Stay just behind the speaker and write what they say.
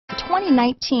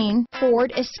2019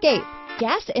 Ford Escape.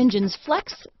 Gas engines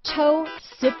flex, tow,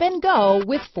 sip and go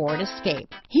with Ford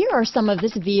Escape. Here are some of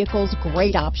this vehicle's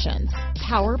great options: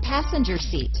 power passenger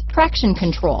seat, traction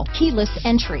control, keyless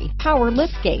entry, power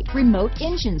liftgate, remote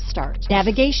engine start,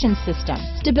 navigation system,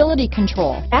 stability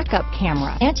control, backup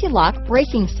camera, anti-lock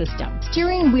braking system,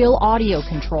 steering wheel audio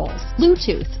controls,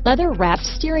 Bluetooth, leather wrapped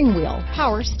steering wheel,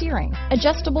 power steering,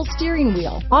 adjustable steering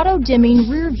wheel, auto dimming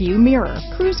rear view mirror,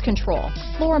 cruise control,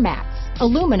 floor mats,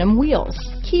 aluminum wheels,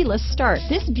 keyless start.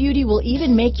 This beauty will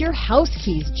even make your house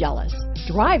keys jealous.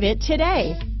 Drive it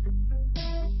today.